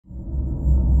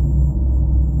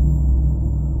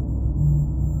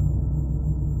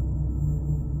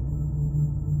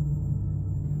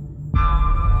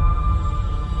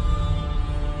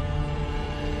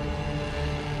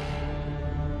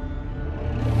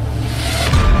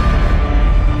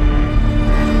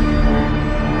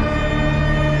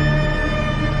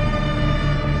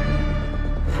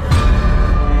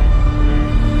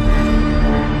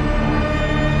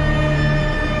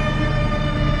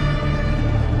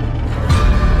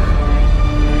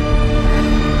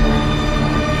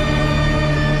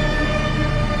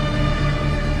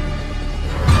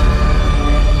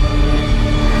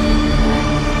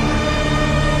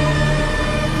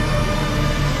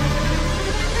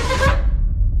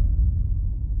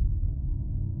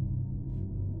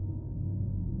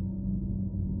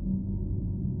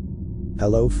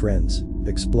Hello friends,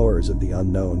 explorers of the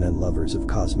unknown and lovers of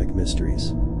cosmic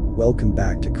mysteries. Welcome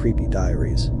back to Creepy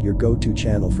Diaries, your go-to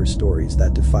channel for stories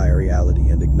that defy reality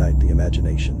and ignite the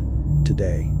imagination.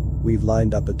 Today, we've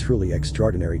lined up a truly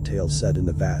extraordinary tale set in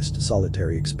the vast,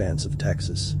 solitary expanse of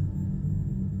Texas.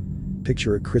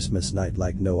 Picture a Christmas night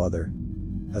like no other.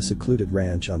 A secluded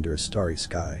ranch under a starry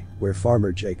sky, where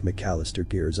farmer Jake McAllister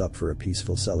gears up for a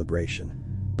peaceful celebration.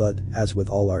 But, as with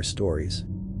all our stories,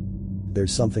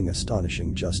 there's something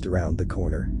astonishing just around the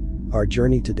corner. Our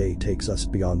journey today takes us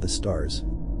beyond the stars,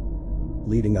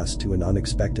 leading us to an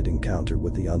unexpected encounter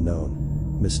with the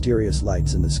unknown. Mysterious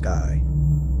lights in the sky,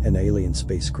 an alien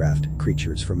spacecraft,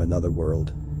 creatures from another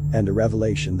world, and a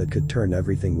revelation that could turn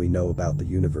everything we know about the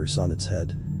universe on its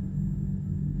head.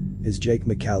 Is Jake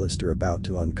McAllister about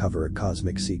to uncover a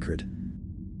cosmic secret?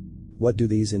 What do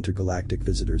these intergalactic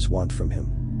visitors want from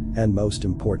him? And most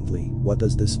importantly, what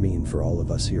does this mean for all of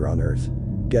us here on Earth?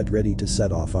 Get ready to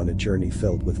set off on a journey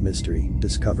filled with mystery,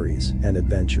 discoveries, and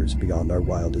adventures beyond our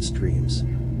wildest dreams.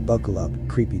 Buckle up,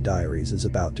 Creepy Diaries is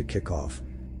about to kick off.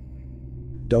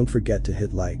 Don't forget to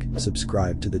hit like,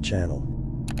 subscribe to the channel,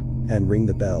 and ring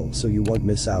the bell so you won't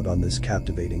miss out on this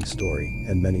captivating story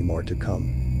and many more to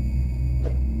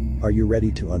come. Are you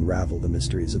ready to unravel the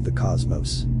mysteries of the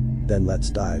cosmos? Then let's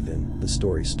dive in. The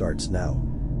story starts now.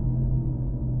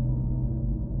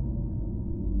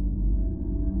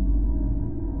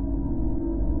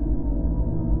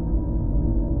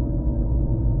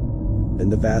 In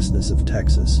the vastness of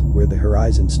Texas, where the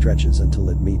horizon stretches until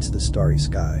it meets the starry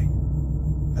sky,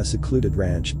 a secluded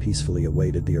ranch peacefully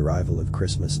awaited the arrival of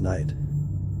Christmas night.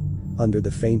 Under the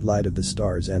faint light of the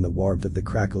stars and the warmth of the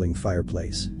crackling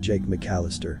fireplace, Jake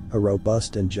McAllister, a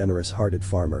robust and generous-hearted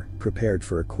farmer, prepared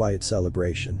for a quiet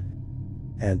celebration,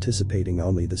 anticipating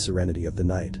only the serenity of the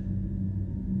night.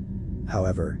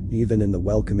 However, even in the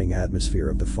welcoming atmosphere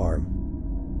of the farm,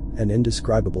 an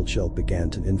indescribable chill began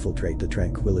to infiltrate the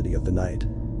tranquility of the night.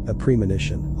 A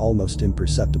premonition, almost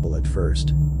imperceptible at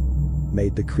first,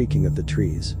 made the creaking of the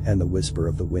trees and the whisper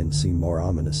of the wind seem more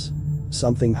ominous.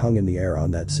 Something hung in the air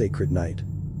on that sacred night,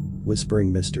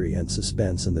 whispering mystery and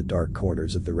suspense in the dark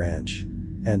corners of the ranch.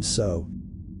 And so,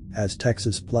 as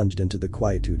Texas plunged into the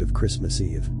quietude of Christmas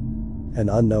Eve, an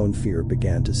unknown fear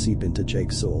began to seep into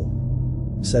Jake's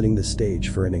soul, setting the stage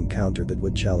for an encounter that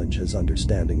would challenge his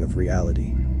understanding of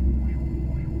reality.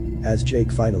 As Jake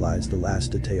finalized the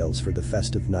last details for the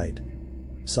festive night,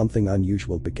 something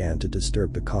unusual began to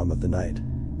disturb the calm of the night.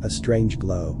 A strange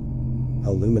glow, a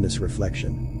luminous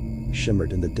reflection,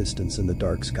 shimmered in the distance in the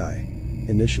dark sky.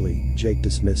 Initially, Jake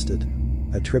dismissed it,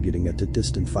 attributing it to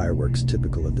distant fireworks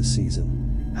typical of the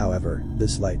season. However,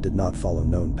 this light did not follow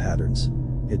known patterns.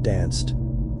 It danced,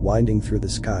 winding through the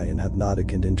sky in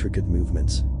hypnotic and intricate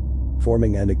movements,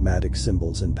 forming enigmatic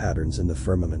symbols and patterns in the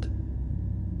firmament.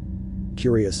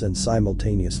 Curious and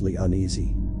simultaneously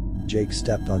uneasy, Jake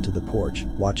stepped onto the porch,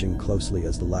 watching closely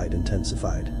as the light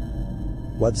intensified.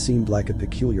 What seemed like a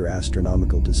peculiar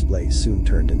astronomical display soon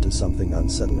turned into something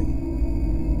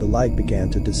unsettling. The light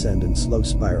began to descend in slow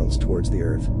spirals towards the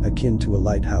earth, akin to a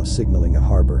lighthouse signaling a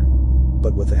harbor,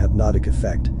 but with a hypnotic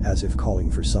effect, as if calling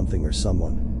for something or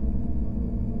someone.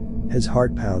 His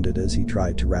heart pounded as he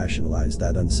tried to rationalize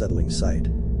that unsettling sight.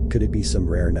 Could it be some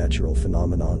rare natural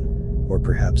phenomenon? Or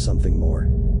perhaps something more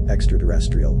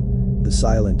extraterrestrial? The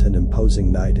silent and imposing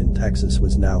night in Texas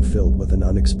was now filled with an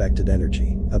unexpected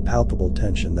energy, a palpable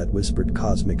tension that whispered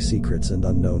cosmic secrets and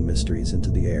unknown mysteries into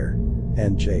the air.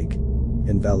 And Jake,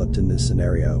 enveloped in this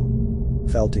scenario,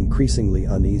 felt increasingly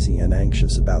uneasy and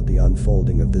anxious about the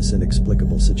unfolding of this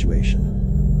inexplicable situation.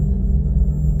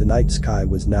 The night sky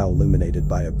was now illuminated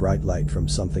by a bright light from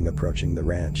something approaching the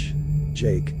ranch.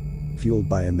 Jake, fueled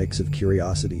by a mix of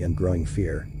curiosity and growing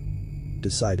fear,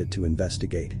 decided to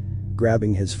investigate.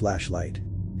 Grabbing his flashlight,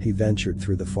 he ventured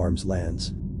through the farm's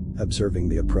lands, observing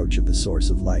the approach of the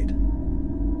source of light.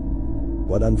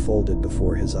 What unfolded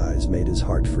before his eyes made his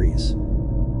heart freeze.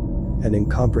 An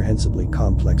incomprehensibly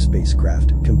complex spacecraft,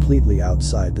 completely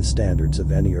outside the standards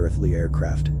of any earthly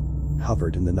aircraft,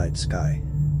 hovered in the night sky.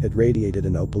 It radiated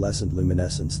an opalescent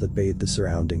luminescence that bathed the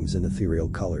surroundings in ethereal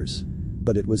colors.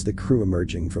 But it was the crew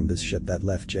emerging from this ship that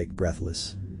left Jake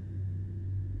breathless.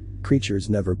 Creatures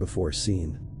never before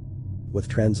seen, with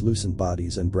translucent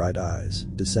bodies and bright eyes,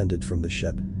 descended from the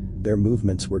ship. Their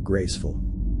movements were graceful,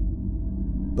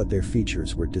 but their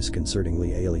features were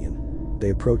disconcertingly alien.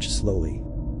 They approached slowly,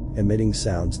 emitting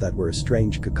sounds that were a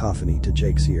strange cacophony to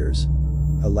Jake's ears,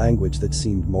 a language that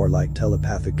seemed more like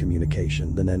telepathic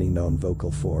communication than any known vocal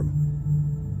form.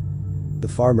 The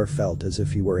farmer felt as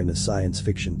if he were in a science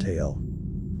fiction tale,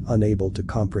 unable to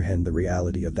comprehend the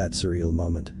reality of that surreal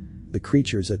moment. The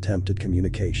creatures attempted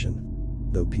communication.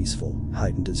 Though peaceful,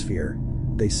 heightened his fear.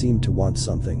 They seemed to want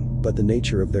something, but the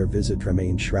nature of their visit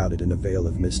remained shrouded in a veil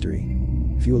of mystery,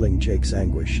 fueling Jake's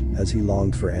anguish as he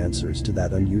longed for answers to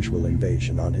that unusual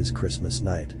invasion on his Christmas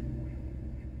night.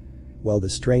 While the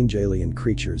strange alien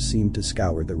creatures seemed to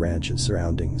scour the ranch's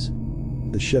surroundings,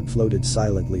 the ship floated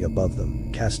silently above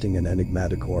them, casting an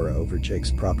enigmatic aura over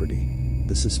Jake's property.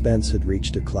 The suspense had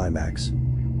reached a climax,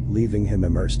 leaving him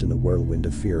immersed in a whirlwind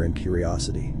of fear and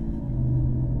curiosity.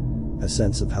 A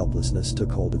sense of helplessness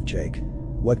took hold of Jake.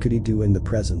 What could he do in the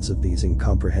presence of these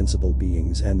incomprehensible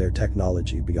beings and their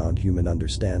technology beyond human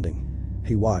understanding?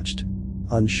 He watched,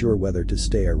 unsure whether to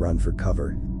stay or run for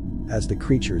cover, as the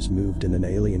creatures moved in an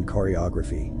alien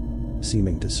choreography,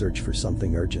 seeming to search for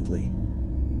something urgently.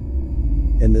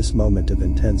 In this moment of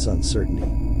intense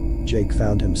uncertainty, Jake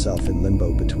found himself in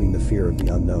limbo between the fear of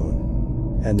the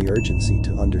unknown and the urgency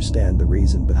to understand the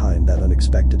reason behind that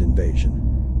unexpected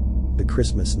invasion. The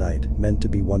Christmas night, meant to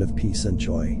be one of peace and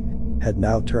joy, had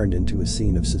now turned into a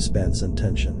scene of suspense and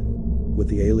tension, with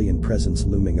the alien presence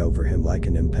looming over him like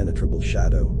an impenetrable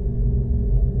shadow.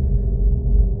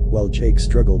 While Jake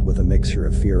struggled with a mixture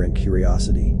of fear and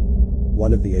curiosity,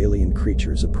 one of the alien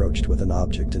creatures approached with an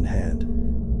object in hand.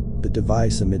 The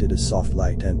device emitted a soft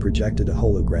light and projected a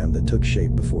hologram that took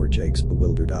shape before Jake's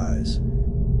bewildered eyes.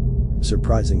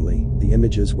 Surprisingly, the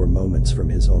images were moments from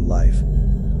his own life.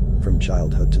 From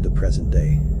childhood to the present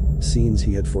day, scenes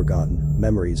he had forgotten,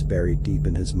 memories buried deep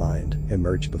in his mind,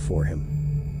 emerged before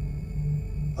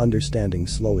him. Understanding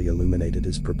slowly illuminated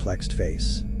his perplexed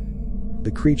face.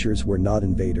 The creatures were not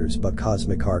invaders but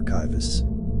cosmic archivists,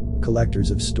 collectors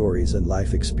of stories and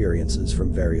life experiences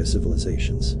from various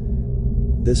civilizations.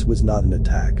 This was not an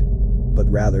attack, but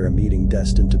rather a meeting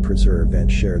destined to preserve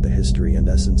and share the history and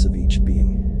essence of each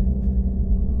being.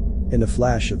 In a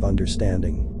flash of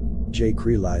understanding, Jake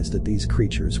realized that these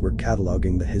creatures were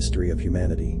cataloging the history of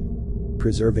humanity,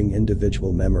 preserving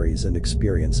individual memories and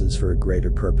experiences for a greater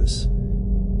purpose.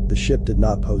 The ship did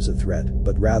not pose a threat,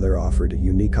 but rather offered a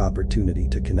unique opportunity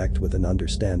to connect with an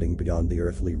understanding beyond the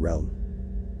earthly realm.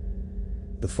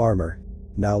 The farmer,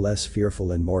 now less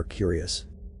fearful and more curious,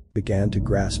 began to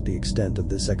grasp the extent of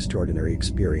this extraordinary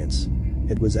experience.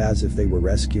 It was as if they were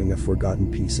rescuing a forgotten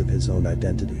piece of his own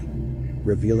identity,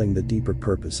 revealing the deeper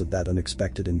purpose of that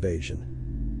unexpected invasion.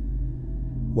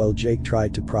 While Jake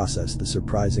tried to process the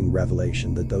surprising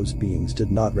revelation that those beings did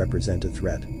not represent a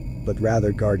threat, but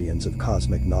rather guardians of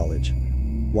cosmic knowledge,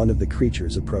 one of the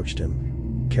creatures approached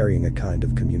him, carrying a kind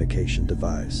of communication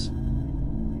device.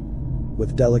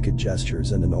 With delicate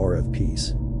gestures and an aura of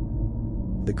peace,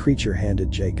 the creature handed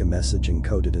Jake a message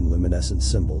encoded in luminescent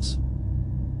symbols.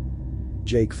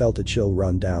 Jake felt a chill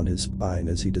run down his spine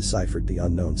as he deciphered the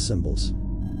unknown symbols.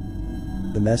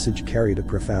 The message carried a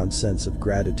profound sense of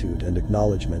gratitude and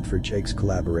acknowledgement for Jake's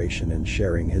collaboration in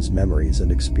sharing his memories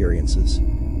and experiences.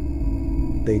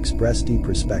 They expressed deep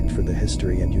respect for the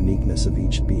history and uniqueness of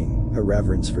each being, a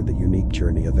reverence for the unique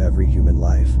journey of every human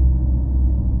life.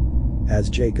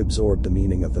 As Jake absorbed the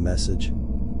meaning of the message,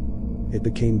 it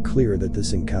became clear that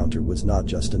this encounter was not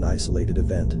just an isolated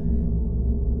event.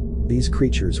 These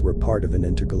creatures were part of an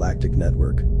intergalactic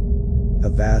network, a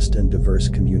vast and diverse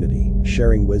community,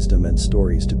 sharing wisdom and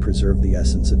stories to preserve the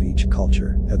essence of each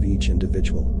culture, of each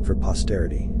individual, for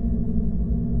posterity.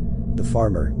 The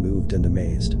farmer, moved and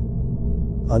amazed,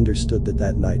 understood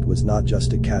that night was not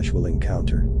just a casual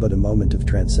encounter, but a moment of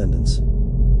transcendence.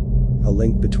 A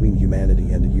link between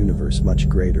humanity and a universe much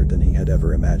greater than he had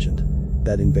ever imagined.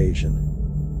 That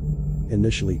invasion,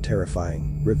 initially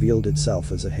terrifying, revealed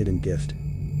itself as a hidden gift.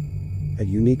 A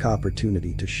unique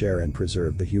opportunity to share and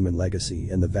preserve the human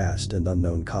legacy in the vast and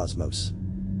unknown cosmos.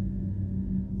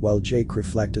 While Jake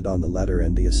reflected on the letter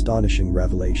and the astonishing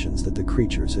revelations that the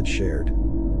creatures had shared,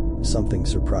 something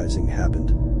surprising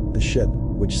happened. The ship,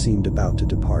 which seemed about to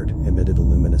depart, emitted a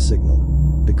luminous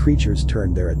signal. The creatures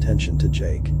turned their attention to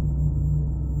Jake.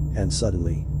 And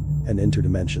suddenly, an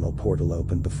interdimensional portal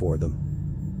opened before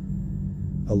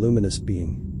them. A luminous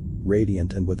being,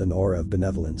 radiant and with an aura of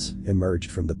benevolence,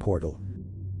 emerged from the portal.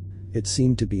 It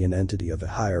seemed to be an entity of a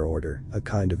higher order, a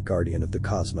kind of guardian of the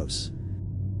cosmos.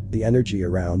 The energy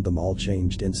around them all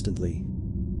changed instantly,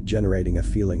 generating a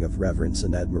feeling of reverence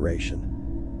and admiration.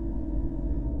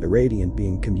 The radiant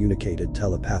being communicated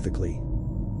telepathically,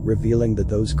 revealing that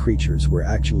those creatures were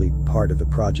actually part of a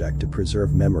project to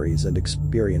preserve memories and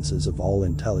experiences of all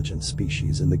intelligent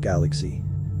species in the galaxy.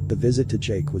 The visit to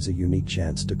Jake was a unique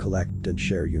chance to collect and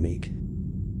share unique.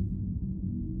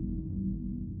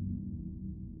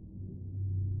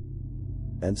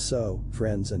 And so,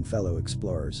 friends and fellow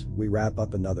explorers, we wrap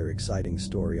up another exciting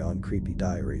story on Creepy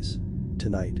Diaries.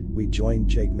 Tonight, we join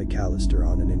Jake McAllister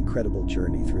on an incredible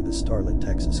journey through the starlit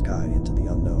Texas sky into the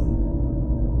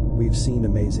unknown. We've seen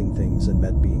amazing things and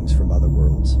met beings from other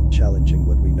worlds, challenging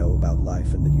what we know about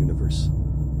life and the universe.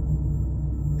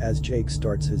 As Jake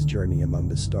starts his journey among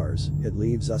the stars, it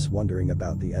leaves us wondering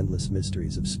about the endless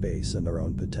mysteries of space and our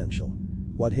own potential.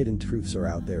 What hidden truths are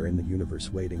out there in the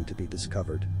universe waiting to be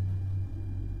discovered?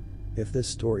 If this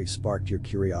story sparked your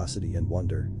curiosity and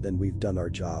wonder, then we've done our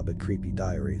job at Creepy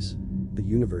Diaries. The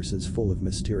universe is full of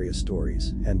mysterious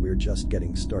stories, and we're just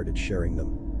getting started sharing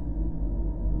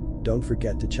them. Don't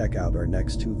forget to check out our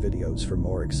next 2 videos for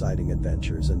more exciting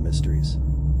adventures and mysteries.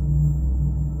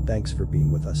 Thanks for being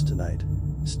with us tonight.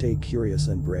 Stay curious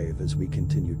and brave as we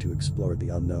continue to explore the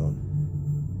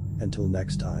unknown. Until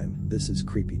next time, this is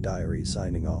Creepy Diaries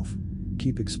signing off.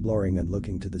 Keep exploring and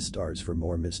looking to the stars for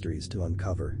more mysteries to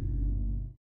uncover.